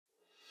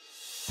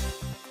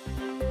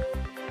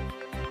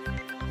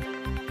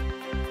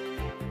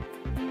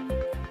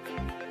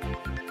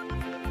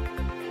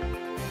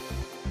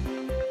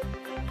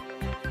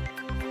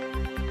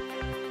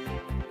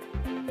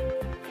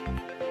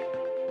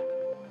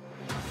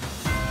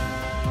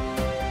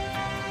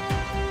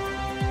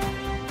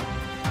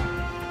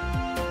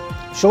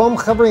Shalom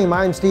Chavrim,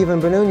 I'm Stephen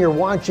Ben-Nun. You're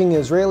watching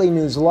Israeli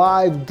News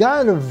Live.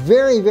 Got a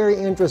very, very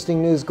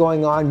interesting news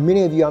going on.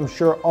 Many of you, I'm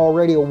sure,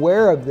 already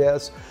aware of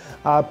this.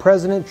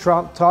 President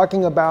Trump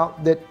talking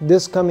about that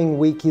this coming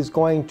week he's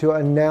going to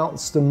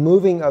announce the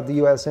moving of the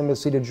U.S.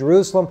 Embassy to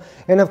Jerusalem,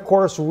 and of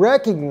course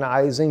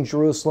recognizing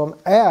Jerusalem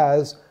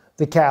as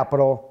the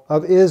capital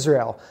of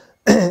Israel.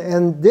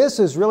 And this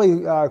has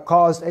really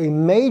caused a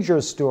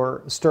major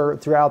stir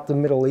throughout the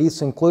Middle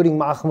East, including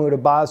Mahmoud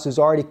Abbas, who's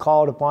already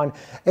called upon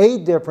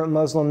 8 different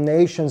Muslim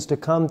nations to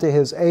come to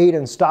his aid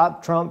and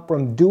stop Trump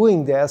from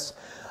doing this.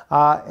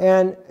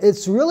 And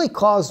it's really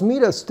caused me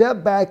to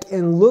step back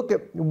and look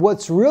at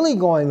what's really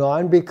going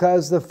on,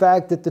 because the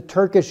fact that the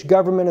Turkish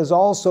government is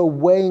also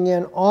weighing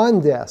in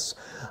on this.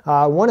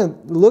 I want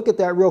to look at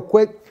that real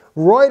quick.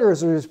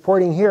 Reuters is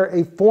reporting here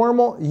a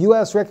formal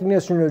U.S.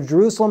 recognition of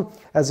Jerusalem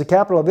as the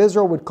capital of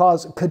Israel would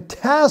cause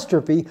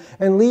catastrophe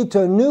and lead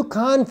to a new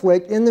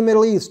conflict in the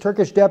Middle East,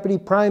 Turkish Deputy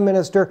Prime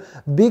Minister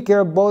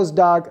Bekir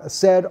Bozdağ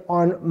said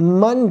on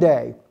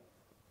Monday.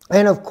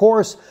 And of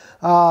course,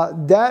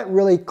 that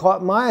really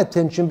caught my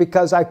attention,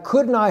 because I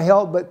could not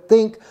help but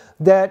think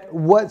that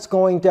what's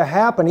going to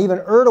happen. Even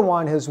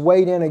Erdogan has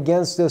weighed in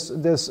against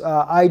this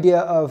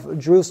idea of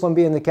Jerusalem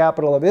being the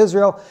capital of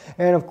Israel.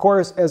 And of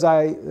course, as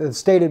I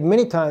stated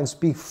many times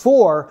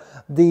before,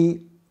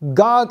 the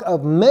Gog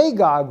of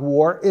Magog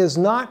war is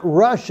not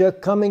Russia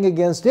coming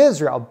against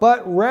Israel,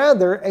 but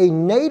rather a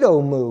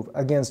NATO move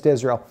against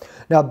Israel.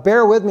 Now,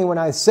 bear with me when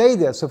I say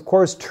this. Of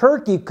course,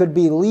 Turkey could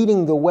be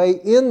leading the way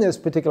in this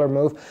particular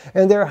move,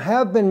 and there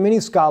have been many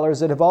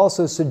scholars that have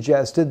also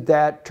suggested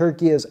that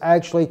Turkey is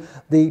actually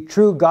the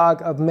true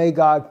Gog of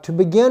Magog to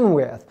begin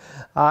with.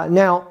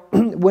 Now,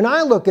 when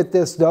I look at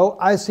this, though,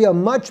 I see a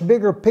much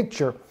bigger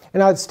picture.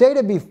 And I've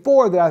stated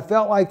before that I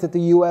felt like that the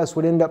U.S.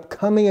 would end up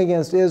coming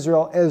against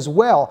Israel as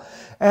well.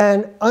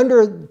 And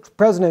under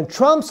President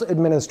Trump's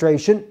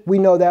administration, we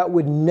know that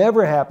would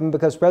never happen,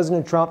 because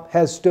President Trump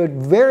has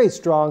stood very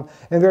strong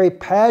and very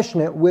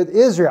passionate with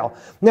Israel.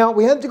 Now,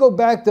 we have to go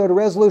back, though, to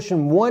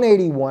Resolution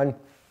 181.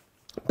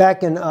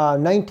 Back in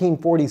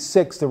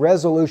 1946, the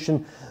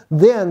resolution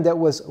then that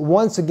was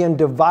once again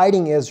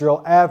dividing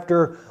Israel,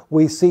 after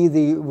we see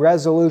the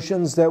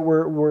resolutions that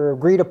were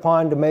agreed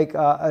upon to make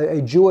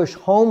a Jewish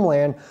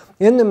homeland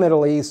in the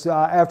Middle East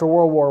after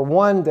World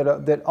War I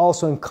that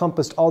also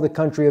encompassed all the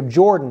country of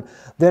Jordan.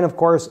 Then, of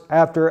course,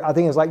 after, I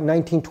think it was like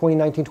 1920,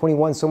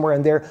 1921, somewhere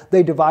in there,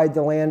 they divide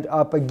the land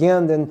up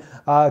again. Then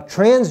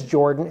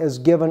Transjordan is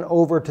given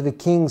over to the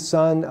king's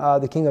son,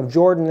 the king of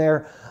Jordan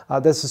there.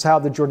 This is how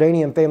the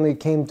Jordanian family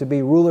came to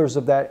be rulers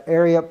of that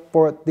area,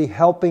 for the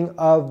helping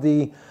of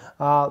the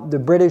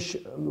British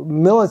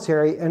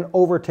military in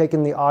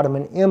overtaking the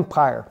Ottoman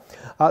Empire.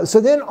 So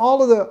then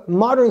all of the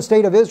modern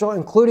state of Israel,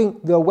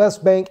 including the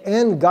West Bank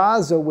and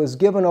Gaza, was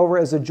given over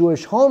as a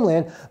Jewish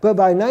homeland. But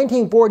by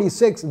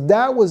 1946,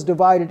 that was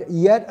divided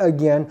yet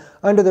again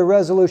under the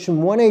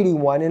Resolution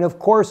 181. And of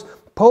course,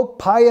 Pope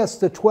Pius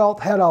XII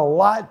had a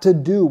lot to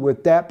do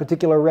with that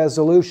particular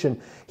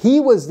resolution. He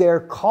was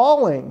there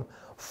calling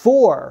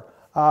for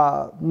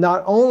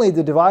not only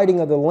the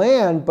dividing of the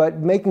land, but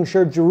making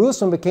sure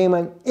Jerusalem became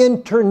an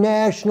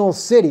international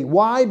city.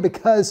 Why?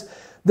 Because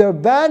the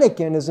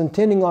Vatican is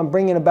intending on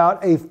bringing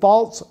about a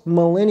false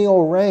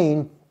millennial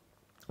reign.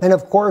 And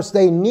of course,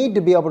 they need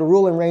to be able to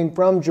rule and reign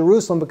from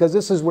Jerusalem, because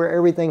this is where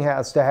everything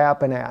has to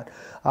happen at.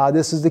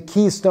 This is the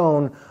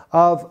keystone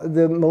of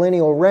the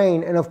millennial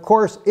reign. And of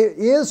course, it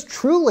is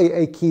truly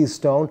a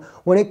keystone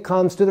when it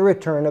comes to the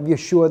return of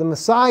Yeshua the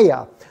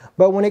Messiah.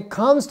 But when it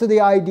comes to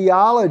the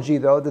ideology,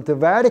 though, that the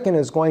Vatican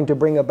is going to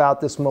bring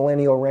about this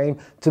millennial reign,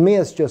 to me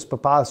it's just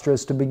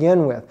preposterous to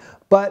begin with.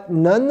 But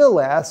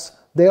nonetheless,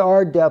 they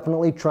are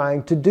definitely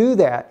trying to do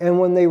that. And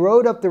when they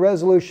wrote up the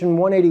Resolution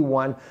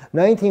 181,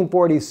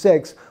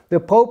 1946, the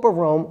Pope of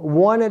Rome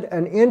wanted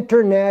an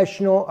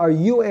international or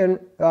UN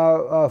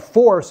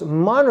force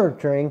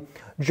monitoring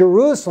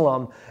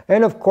Jerusalem.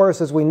 And of course,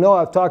 as we know,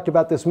 I've talked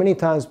about this many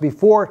times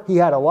before, he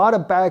had a lot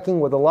of backing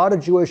with a lot of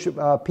Jewish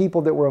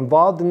people that were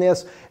involved in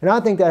this. And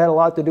I think that had a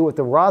lot to do with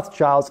the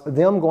Rothschilds,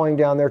 them going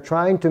down there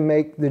trying to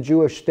make the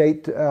Jewish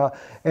state,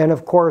 and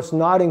of course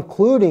not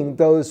including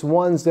those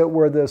ones that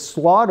were the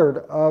slaughtered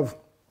of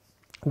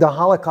the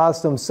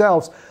Holocaust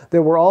themselves,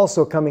 that were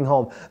also coming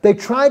home. They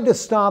tried to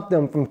stop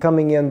them from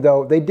coming in,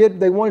 though.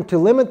 They wanted to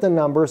limit the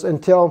numbers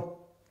until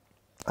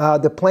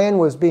the plan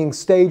was being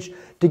staged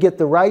to get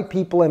the right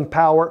people in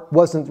power.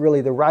 Wasn't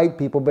really the right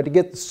people, but to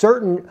get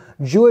certain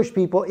Jewish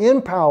people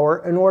in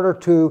power in order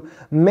to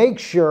make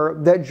sure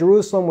that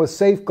Jerusalem was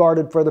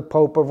safeguarded for the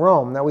Pope of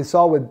Rome. Now, we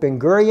saw with Ben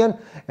Gurion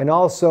and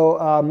also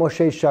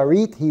Moshe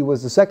Sharit. He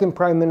was the second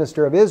prime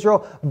minister of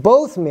Israel.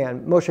 Both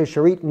men, Moshe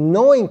Sharit,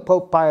 knowing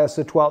Pope Pius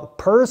XII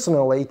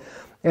personally,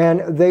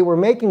 and they were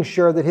making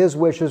sure that his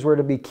wishes were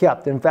to be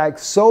kept. In fact,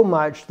 so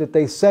much that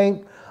they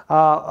sank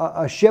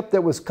a ship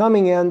that was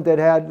coming in that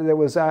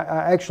was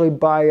actually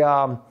by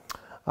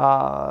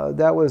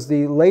that was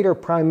the later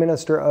Prime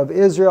Minister of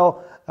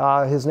Israel.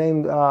 His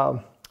name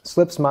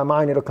slips my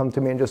mind. It'll come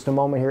to me in just a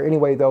moment here.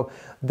 Anyway, though,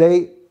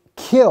 they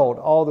killed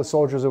all the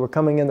soldiers that were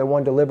coming in that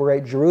wanted to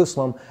liberate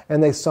Jerusalem,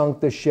 and they sunk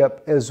the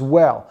ship as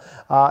well.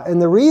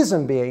 And the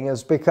reason being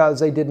is because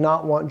they did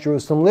not want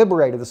Jerusalem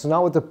liberated. This is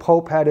not what the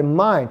Pope had in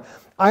mind.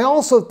 I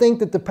also think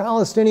that the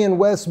Palestinian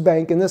West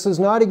Bank, and this is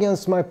not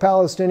against my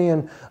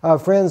Palestinian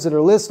friends that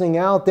are listening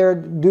out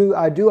there,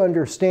 I do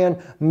understand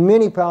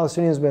many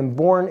Palestinians have been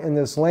born in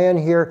this land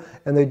here,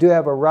 and they do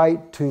have a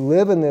right to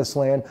live in this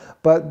land.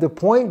 But the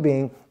point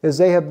being is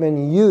they have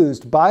been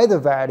used by the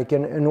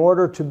Vatican in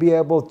order to be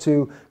able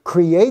to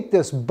create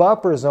this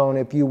buffer zone,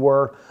 if you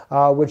were,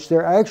 which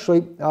they're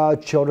actually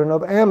children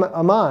of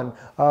Ammon.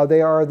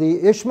 They are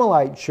the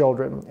Ishmaelite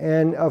children,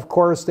 and of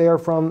course they are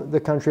from the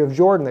country of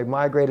Jordan. They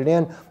migrated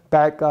in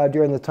back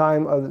during the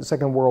time of the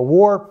Second World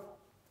War,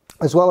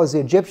 as well as the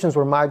Egyptians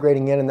were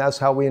migrating in, and that's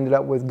how we ended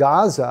up with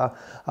Gaza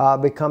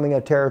becoming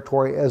a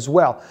territory as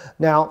well.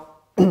 Now,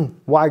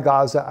 why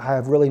Gaza, I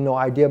have really no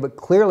idea, but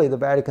clearly the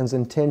Vatican's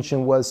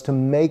intention was to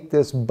make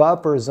this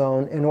buffer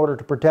zone in order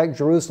to protect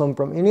Jerusalem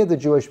from any of the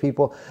Jewish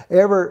people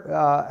ever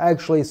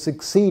actually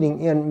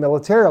succeeding in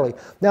militarily.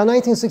 Now, in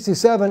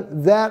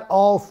 1967, that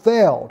all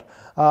failed.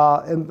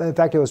 In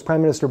fact, it was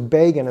Prime Minister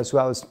Begin, as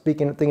I was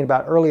thinking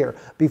about earlier,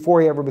 before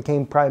he ever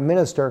became Prime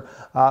Minister.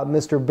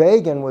 Mr.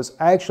 Begin was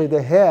actually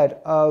the head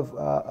of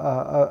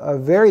a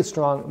very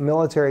strong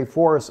military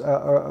force,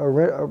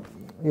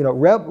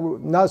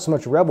 not so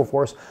much a rebel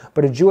force,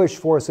 but a Jewish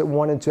force that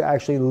wanted to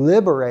actually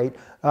liberate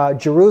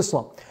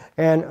Jerusalem.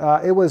 And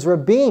it was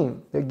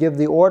Rabin that gave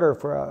the order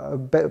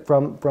from Ben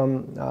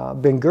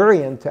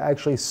Gurion to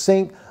actually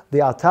sink the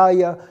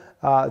Altalia,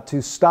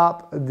 to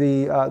stop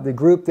the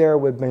group there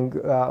with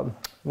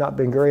not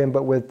Ben Gurion,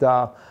 but with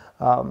the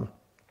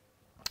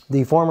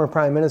former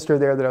prime minister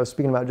there that I was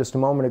speaking about just a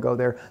moment ago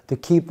there, to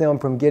keep them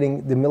from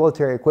getting the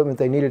military equipment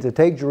they needed to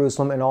take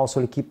Jerusalem, and also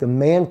to keep the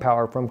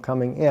manpower from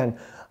coming in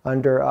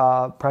under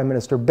Prime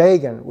Minister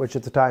Begin, which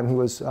at the time he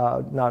was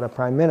not a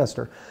prime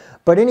minister.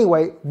 But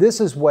anyway, this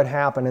is what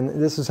happened,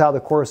 and this is how the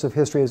course of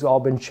history has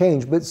all been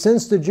changed. But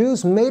since the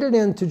Jews made it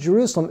into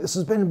Jerusalem, this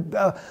has been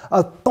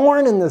a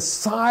thorn in the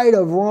side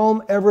of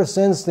Rome ever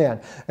since then.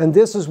 And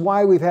this is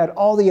why we've had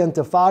all the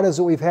intifadas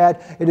that we've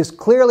had. It is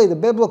clearly the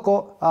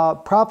biblical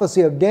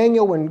prophecy of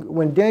Daniel,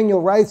 when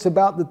Daniel writes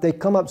about that they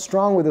come up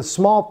strong with a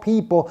small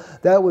people.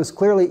 That was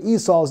clearly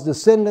Esau's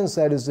descendants,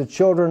 that is the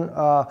children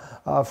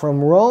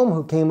from Rome,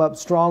 who came up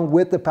strong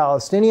with the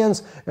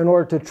Palestinians in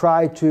order to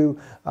try to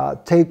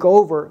take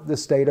over the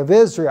state of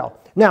Israel.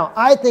 Now,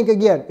 I think,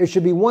 again, it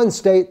should be one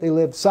state. They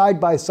live side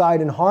by side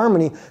in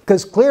harmony,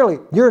 because clearly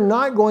you're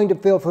not going to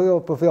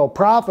fulfill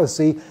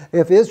prophecy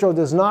if Israel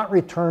does not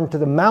return to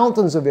the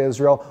mountains of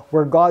Israel,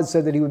 where God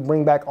said that he would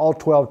bring back all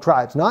 12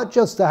 tribes. Not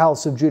just the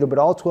house of Judah, but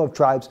all 12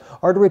 tribes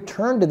are to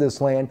return to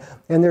this land,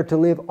 and they're to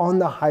live on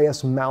the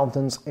highest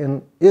mountains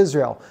in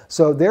Israel.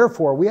 So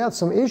therefore, we have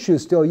some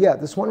issues still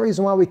yet. This is one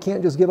reason why we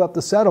can't just give up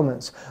the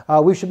settlements.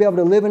 We should be able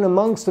to live in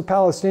amongst the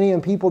Palestinian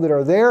people that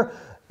are there,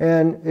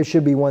 and it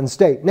should be one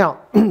state. Now,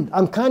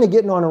 I'm kind of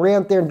getting on a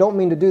rant there and don't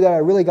mean to do that. I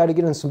really got to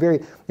get into some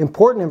very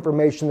important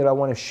information that I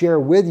want to share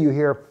with you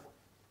here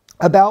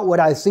about what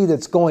I see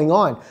that's going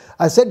on.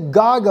 I said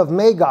Gog of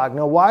Magog.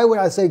 Now, why would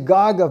I say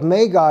Gog of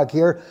Magog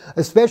here,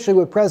 especially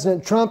with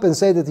President Trump, and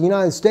say that the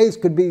United States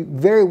could be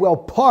very well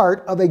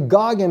part of a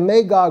Gog and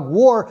Magog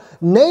war,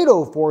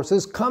 NATO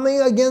forces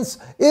coming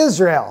against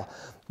Israel?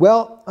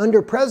 Well,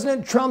 under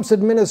President Trump's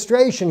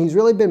administration, he's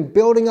really been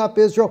building up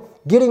Israel,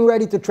 getting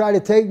ready to try to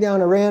take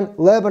down Iran,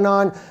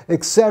 Lebanon,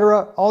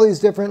 etc., all these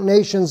different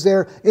nations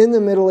there in the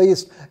Middle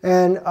East,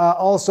 and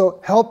also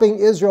helping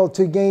Israel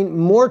to gain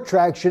more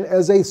traction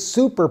as a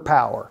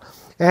superpower.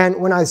 And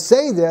when I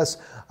say this,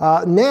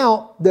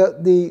 now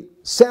the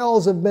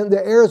sails have been,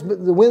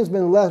 the wind's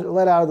been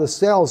let out of the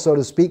sails, so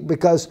to speak,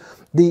 because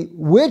the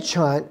witch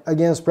hunt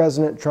against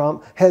President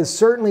Trump has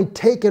certainly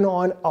taken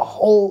on a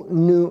whole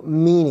new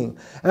meaning.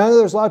 And I know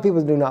there's a lot of people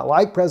that do not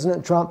like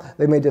President Trump.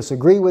 They may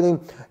disagree with him.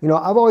 You know,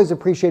 I've always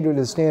appreciated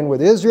his stand with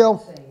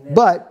Israel,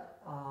 but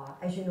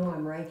as you know,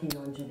 I'm ranking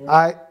on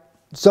judicial.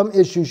 Some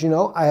issues, you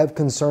know, I have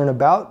concern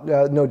about,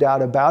 no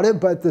doubt about it.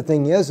 But the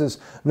thing is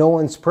no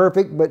one's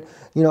perfect. But,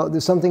 you know,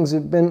 there's some things that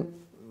have been,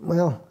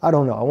 well, I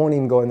don't know. I won't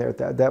even go in there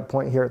at that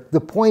point here.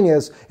 The point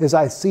is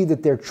I see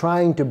that they're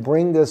trying to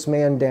bring this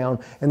man down,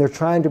 and they're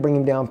trying to bring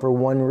him down for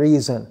one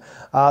reason.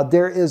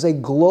 There is a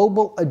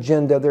global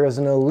agenda. There is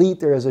an elite.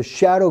 There is a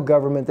shadow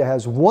government that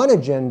has one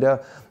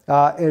agenda,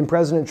 and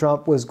President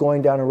Trump was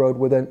going down a road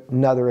with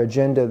another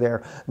agenda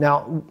there.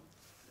 Now,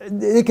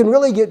 it can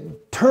really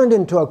get turned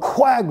into a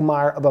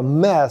quagmire of a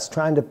mess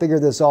trying to figure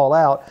this all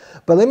out.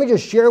 But let me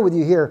just share with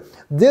you here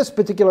this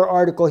particular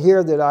article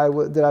here that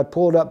I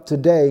pulled up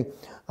today.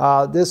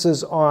 This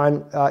is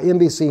on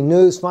NBC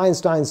News.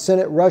 Feinstein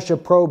Senate Russia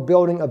probe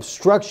building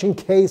obstruction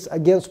case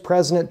against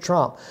President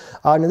Trump.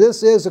 Now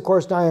this is, of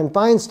course, Dianne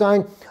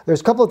Feinstein.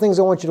 There's a couple of things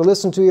I want you to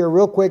listen to here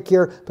real quick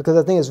here, because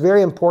I think it's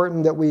very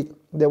important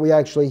that we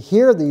actually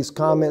hear these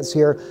comments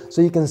here,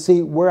 so you can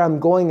see where I'm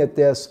going at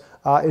this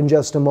in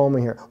just a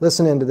moment here.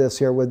 Listen into this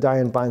here with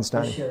Dianne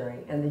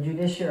Feinstein. And the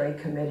Judiciary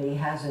Committee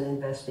has an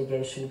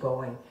investigation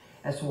going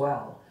as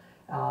well.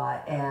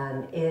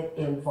 and it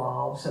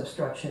involves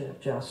obstruction of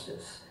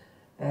justice.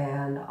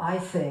 And I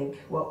think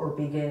what we're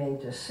beginning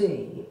to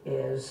see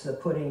is the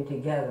putting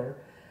together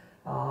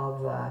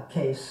of a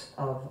case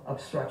of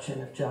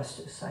obstruction of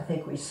justice. I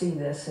think we see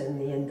this in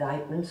the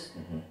indictments,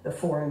 the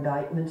 4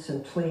 indictments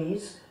and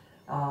pleas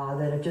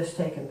that have just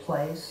taken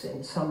place,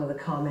 and some of the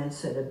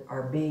comments that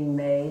are being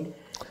made.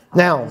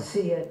 Now, I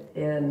see it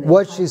in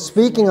what she's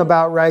speaking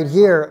about right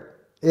here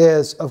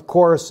is, of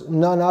course,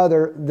 none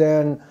other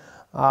than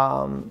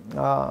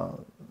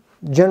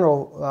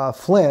General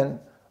Flynn,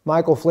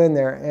 Michael Flynn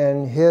there,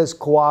 and his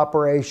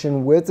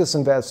cooperation with this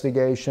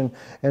investigation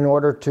in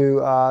order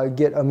to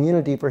get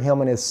immunity for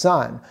him and his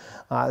son.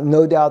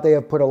 No doubt they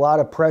have put a lot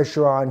of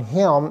pressure on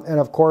him, and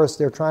of course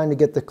they're trying to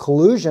get the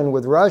collusion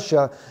with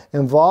Russia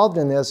involved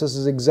in this. This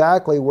is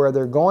exactly where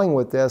they're going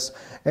with this,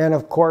 and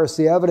of course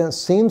the evidence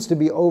seems to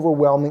be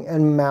overwhelming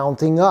and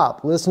mounting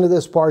up. Listen to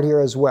this part here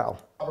as well.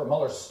 Robert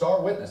Mueller's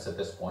star witness at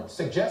this point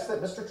suggests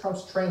that Mr.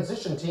 Trump's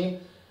transition team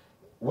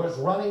was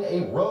running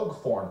a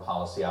rogue foreign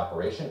policy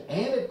operation,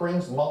 and it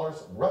brings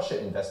Mueller's Russia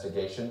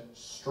investigation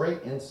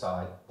straight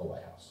inside the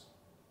White House.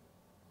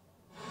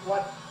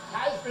 What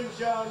has been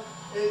shown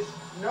is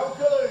no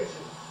collusion.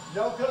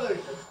 No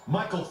collusion.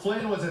 Michael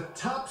Flynn was a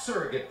top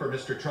surrogate for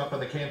Mr. Trump on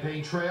the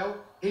campaign trail,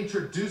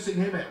 introducing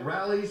him at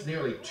rallies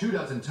nearly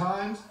 24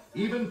 times,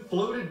 even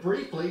floated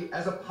briefly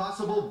as a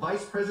possible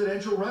vice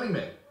presidential running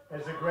mate.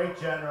 As a great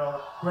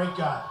general, great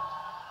guy,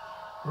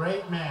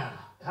 great man.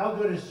 How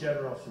good is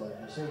General Flynn?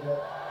 Is he good?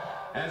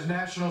 As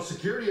National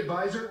Security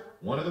Advisor,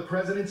 one of the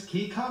president's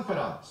key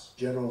confidants.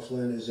 General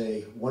Flynn is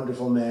a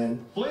wonderful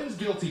man. Flynn's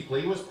guilty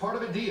plea was part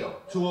of a deal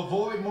to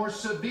avoid more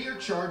severe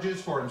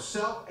charges for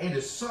himself and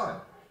his son,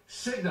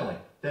 signaling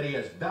that he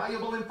has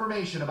valuable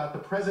information about the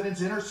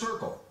president's inner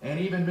circle and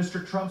even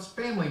Mr. Trump's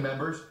family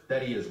members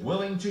that he is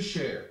willing to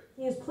share.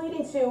 He is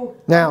pleading to...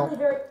 Now,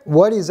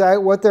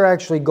 what they're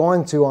actually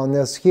going to on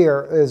this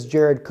here is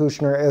Jared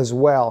Kushner as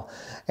well.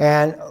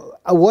 And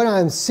what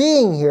I'm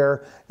seeing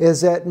here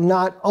is that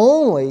not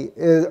only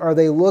are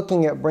they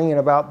looking at bringing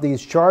about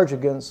these charges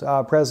against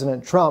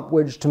President Trump,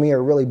 which to me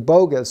are really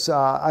bogus.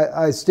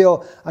 I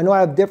know I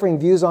have differing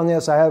views on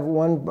this. I have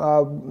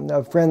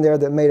one friend there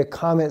that made a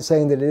comment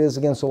saying that it is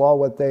against the law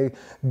what they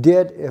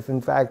did, if in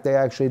fact they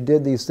actually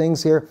did these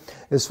things here,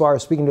 as far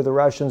as speaking to the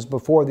Russians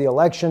before the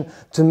election.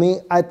 To me,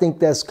 I think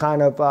that's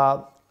kind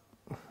of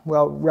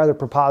well, rather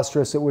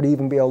preposterous. It would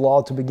even be a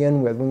law to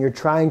begin with. When you're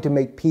trying to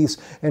make peace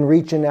and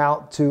reaching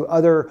out to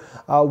other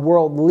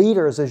world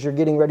leaders as you're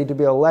getting ready to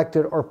be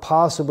elected or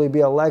possibly be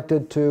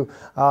elected to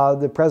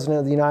the President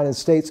of the United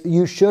States,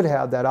 you should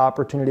have that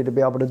opportunity to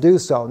be able to do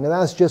so. Now,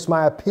 that's just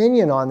my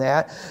opinion on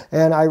that,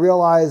 and I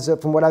realize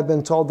that from what I've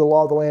been told, the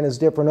law of the land is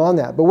different on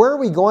that. But where are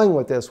we going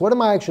with this? What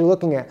am I actually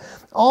looking at?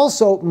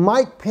 Also,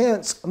 Mike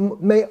Pence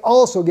may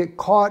also get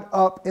caught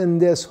up in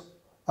this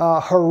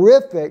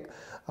horrific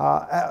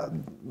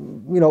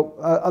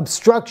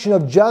obstruction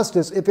of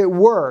justice if it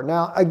were.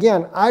 Now,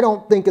 again, I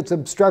don't think it's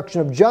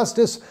obstruction of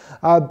justice,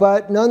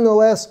 but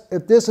nonetheless,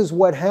 if this is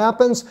what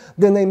happens,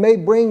 then they may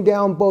bring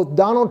down both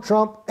Donald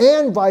Trump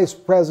and Vice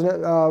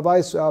President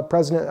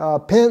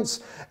Pence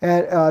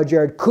and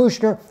Jared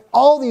Kushner.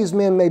 All these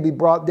men may be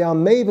brought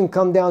down, may even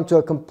come down to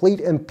a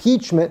complete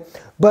impeachment,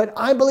 but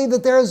I believe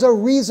that there is a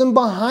reason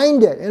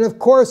behind it. And of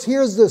course,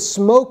 here's the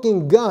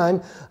smoking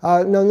gun.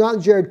 No, not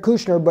Jared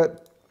Kushner, but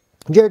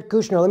Jared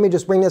Kushner, let me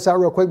just bring this out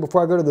real quick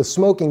before I go to the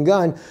smoking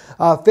gun,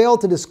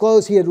 failed to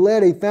disclose he had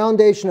led a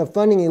foundation of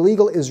funding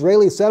illegal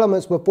Israeli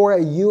settlements before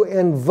a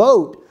UN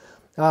vote.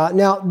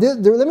 Now,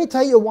 let me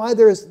tell you why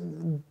this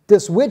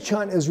witch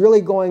hunt is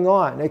really going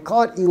on. They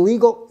call it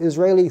illegal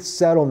Israeli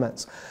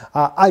settlements.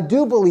 I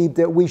do believe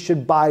that we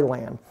should buy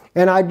land.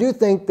 And I do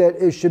think that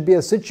it should be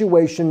a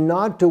situation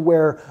not to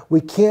where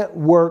we can't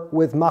work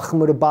with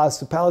Mahmoud Abbas,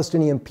 the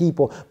Palestinian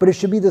people, but it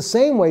should be the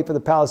same way for the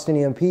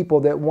Palestinian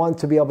people that want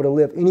to be able to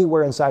live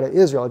anywhere inside of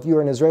Israel. If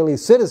you're an Israeli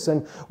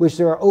citizen, which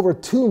there are over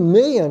 2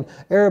 million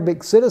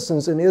Arabic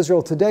citizens in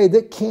Israel today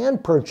that can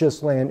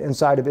purchase land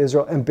inside of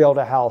Israel and build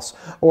a house,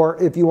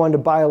 or if you wanted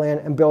to buy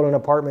land and build an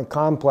apartment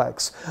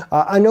complex.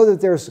 I know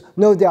that there's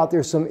no doubt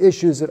there's some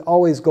issues that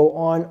always go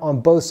on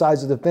both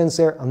sides of the fence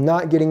there. I'm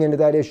not getting into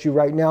that issue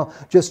right now.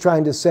 Just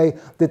trying to say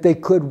that they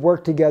could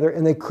work together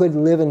and they could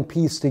live in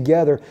peace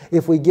together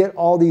if we get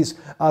all these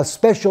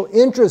special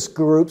interest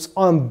groups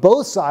on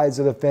both sides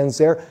of the fence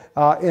there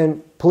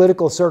in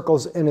political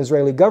circles in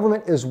Israeli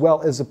government, as well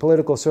as the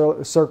political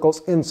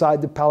circles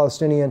inside the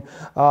Palestinian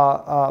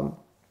government.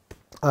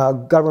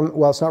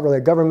 Well, it's not really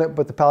a government,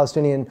 but the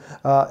Palestinian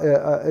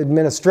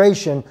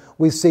administration.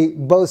 We see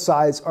both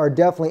sides are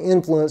definitely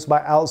influenced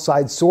by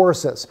outside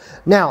sources.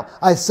 Now,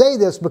 I say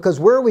this because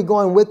where are we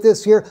going with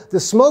this here? The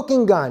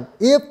smoking gun.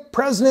 If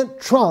President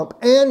Trump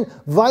and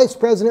Vice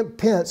President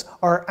Pence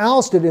are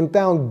ousted and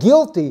found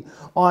guilty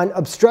on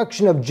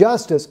obstruction of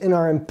justice and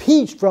are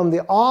impeached from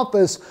the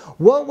office,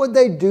 what would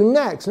they do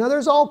next? Now,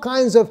 there's all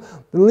kinds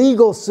of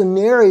legal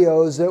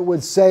scenarios that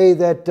would say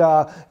that,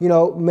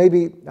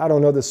 maybe, I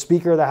don't know, the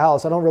Speaker Speaker of the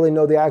House. I don't really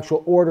know the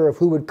actual order of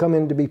who would come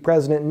in to be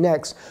president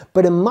next.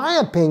 But in my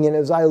opinion,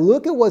 as I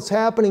look at what's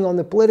happening on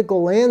the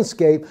political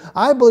landscape,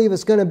 I believe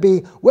it's going to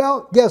be,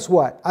 well, guess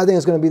what? I think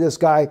it's going to be this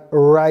guy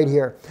right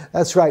here.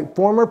 That's right,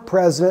 former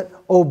President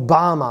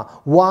Obama.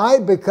 Why?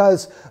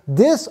 Because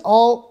this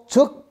all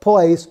took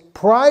place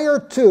prior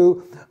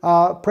to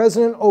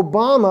President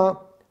Obama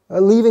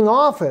leaving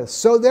office.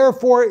 So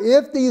therefore,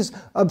 if these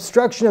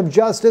obstruction of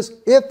justice,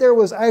 if there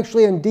was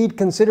actually indeed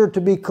considered to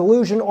be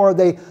collusion, or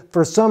they,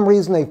 for some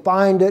reason, they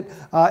find it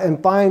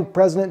and find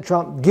President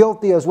Trump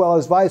guilty as well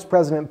as Vice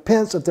President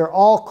Pence, if they're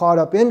all caught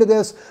up into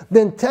this,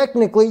 then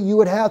technically you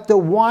would have to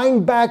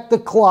wind back the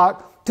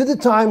clock to the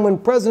time when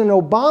President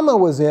Obama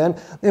was in,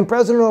 and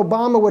President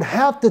Obama would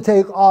have to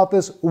take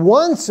office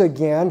once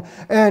again,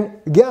 and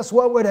guess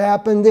what would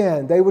happen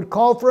then? They would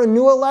call for a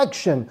new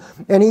election,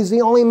 and he's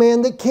the only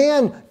man that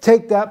can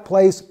take that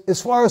place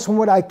as far as from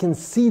what I can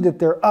see that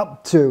they're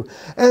up to.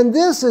 And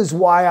this is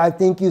why I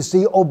think you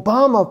see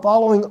Obama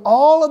following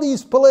all of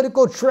these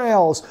political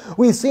trails.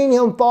 We've seen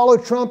him follow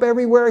Trump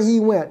everywhere he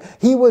went.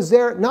 He was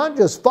there, not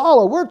just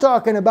follow, we're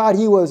talking about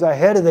he was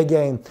ahead of the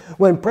game.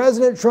 When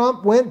President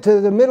Trump went to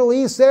the Middle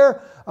East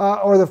there,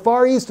 or the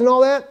Far East and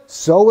all that,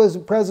 so was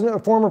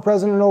former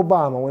President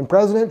Obama. When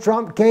President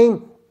Trump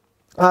came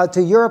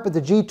to Europe at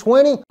the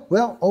G20,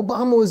 well,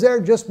 Obama was there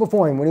just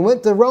before him. When he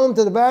went to Rome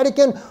to the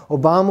Vatican,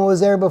 Obama was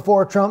there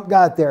before Trump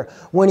got there.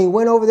 When he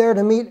went over there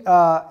to meet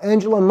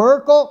Angela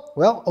Merkel,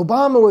 well,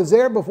 Obama was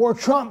there before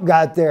Trump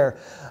got there.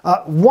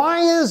 Why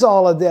is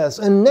all of this?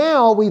 And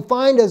now we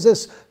find as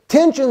this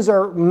tensions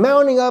are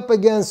mounting up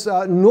against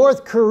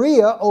North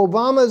Korea,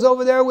 Obama's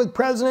over there with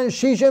President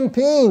Xi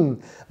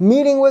Jinping,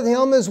 meeting with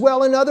him as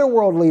well and other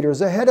world leaders,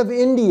 the head of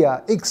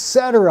India,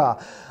 etc.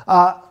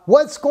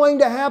 What's going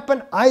to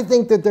happen? I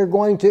think that they're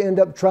going to end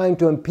up trying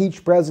to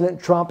impeach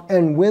President Trump,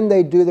 and when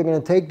they do, they're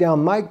going to take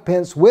down Mike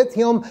Pence with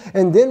him,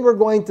 and then we're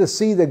going to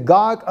see the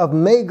Gog of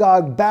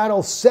Magog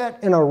battle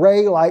set in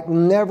array like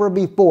never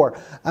before.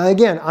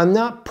 Again, I'm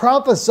not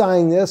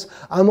prophesying this.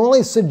 I'm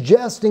only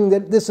suggesting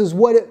that this is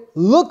what it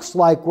looks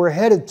like we're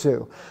headed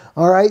to.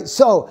 All right,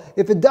 so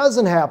if it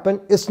doesn't happen,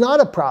 it's not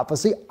a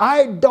prophecy.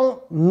 I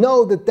don't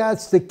know that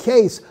that's the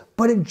case,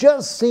 but it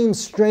just seems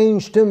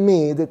strange to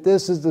me that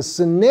this is the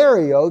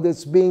scenario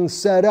that's being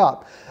set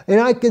up.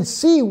 And I could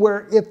see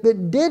where if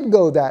it did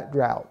go that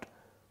route,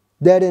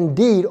 that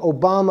indeed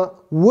Obama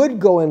would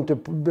go into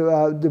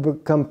to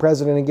become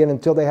president again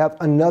until they have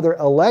another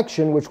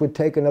election, which would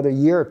take another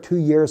year or 2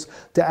 years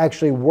to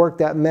actually work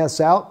that mess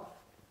out.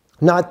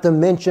 Not to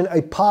mention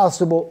a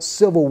possible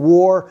civil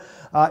war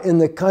in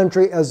the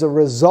country as a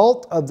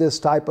result of this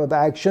type of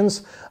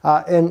actions.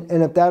 And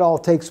if that all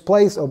takes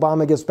place,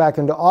 Obama gets back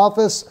into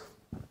office,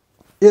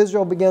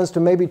 Israel begins to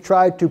maybe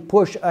try to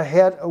push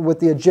ahead with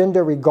the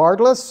agenda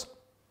regardless.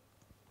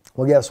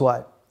 Well, guess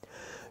what?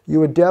 You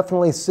would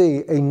definitely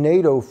see a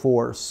NATO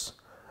force.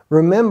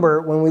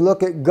 Remember, when we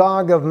look at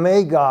Gog of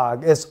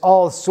Magog, it's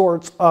all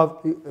sorts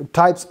of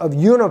types of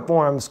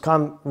uniforms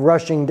come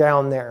rushing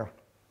down there.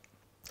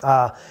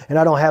 And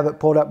I don't have it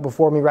pulled up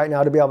before me right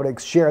now to be able to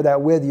share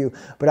that with you,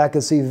 but I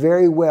can see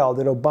very well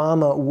that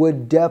Obama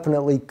would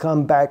definitely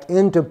come back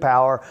into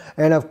power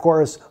and, of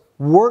course,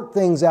 work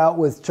things out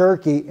with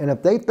Turkey. And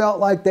if they felt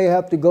like they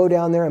have to go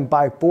down there and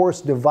by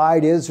force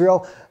divide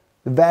Israel,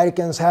 the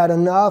Vatican's had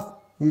enough.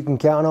 You can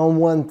count on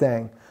one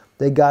thing.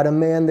 They got a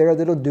man there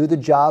that'll do the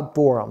job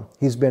for them.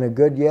 He's been a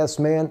good yes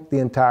man the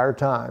entire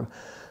time.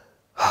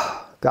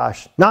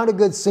 Gosh, not a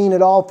good scene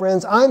at all,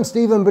 friends. I'm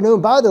Stephen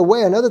Benoon. By the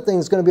way, another thing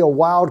is going to be a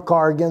wild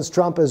card against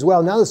Trump as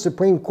well. Now the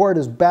Supreme Court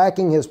is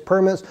backing his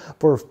permits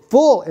for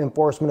full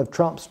enforcement of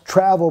Trump's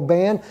travel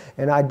ban.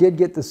 And I did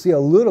get to see a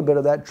little bit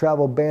of that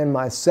travel ban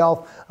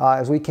myself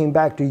as we came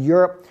back to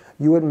Europe.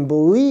 You wouldn't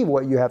believe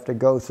what you have to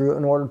go through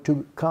in order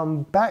to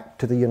come back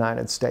to the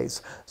United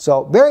States.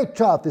 So very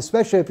tough,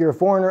 especially if you're a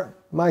foreigner.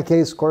 In my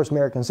case, of course,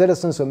 American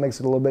citizen, so it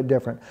makes it a little bit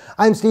different.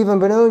 I'm Stephen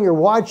Benoon. You're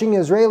watching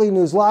Israeli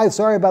News Live.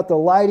 Sorry about the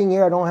lighting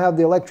here. I don't have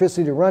the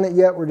electricity to run it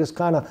yet. We're just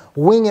kind of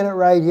winging it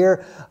right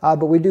here.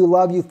 But we do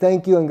love you.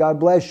 Thank you, and God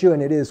bless you.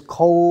 And it is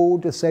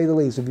cold, to say the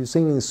least. If you've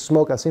seen any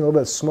smoke, I've seen a little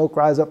bit of smoke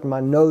rise up from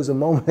my nose a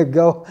moment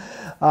ago.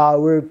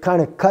 We're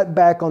kind of cut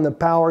back on the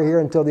power here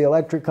until the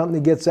electric company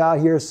gets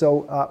out here.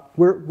 So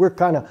we're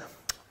kind of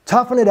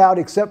toughen it out,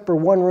 except for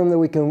one room that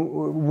we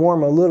can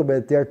warm a little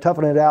bit there.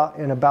 Toughen it out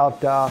in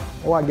about,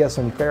 I guess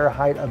in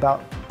Fahrenheit,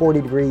 about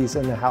 40 degrees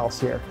in the house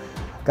here.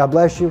 God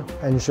bless you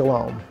and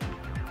shalom.